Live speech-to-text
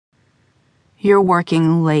You're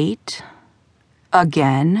working late?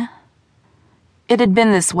 Again? It had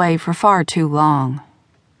been this way for far too long.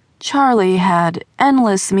 Charlie had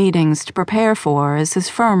endless meetings to prepare for as his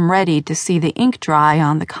firm readied to see the ink dry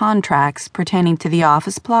on the contracts pertaining to the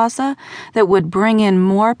office plaza that would bring in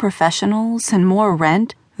more professionals and more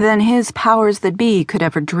rent than his powers that be could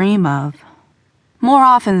ever dream of. More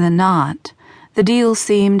often than not, the deal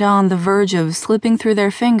seemed on the verge of slipping through their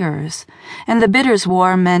fingers, and the bidders'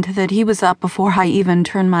 war meant that he was up before I even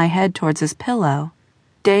turned my head towards his pillow.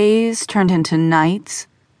 Days turned into nights.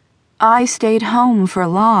 I stayed home for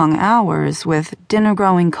long hours with dinner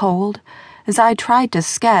growing cold as I tried to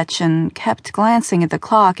sketch and kept glancing at the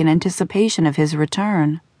clock in anticipation of his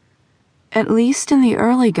return. At least in the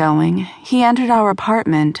early going, he entered our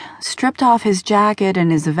apartment, stripped off his jacket and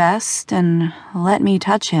his vest, and let me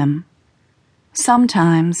touch him.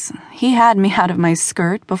 Sometimes he had me out of my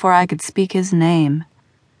skirt before I could speak his name.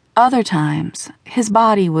 Other times, his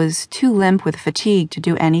body was too limp with fatigue to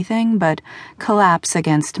do anything but collapse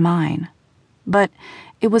against mine. But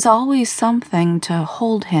it was always something to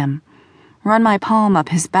hold him, run my palm up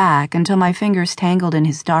his back until my fingers tangled in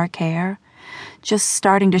his dark hair, just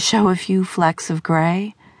starting to show a few flecks of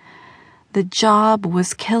gray. The job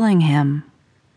was killing him.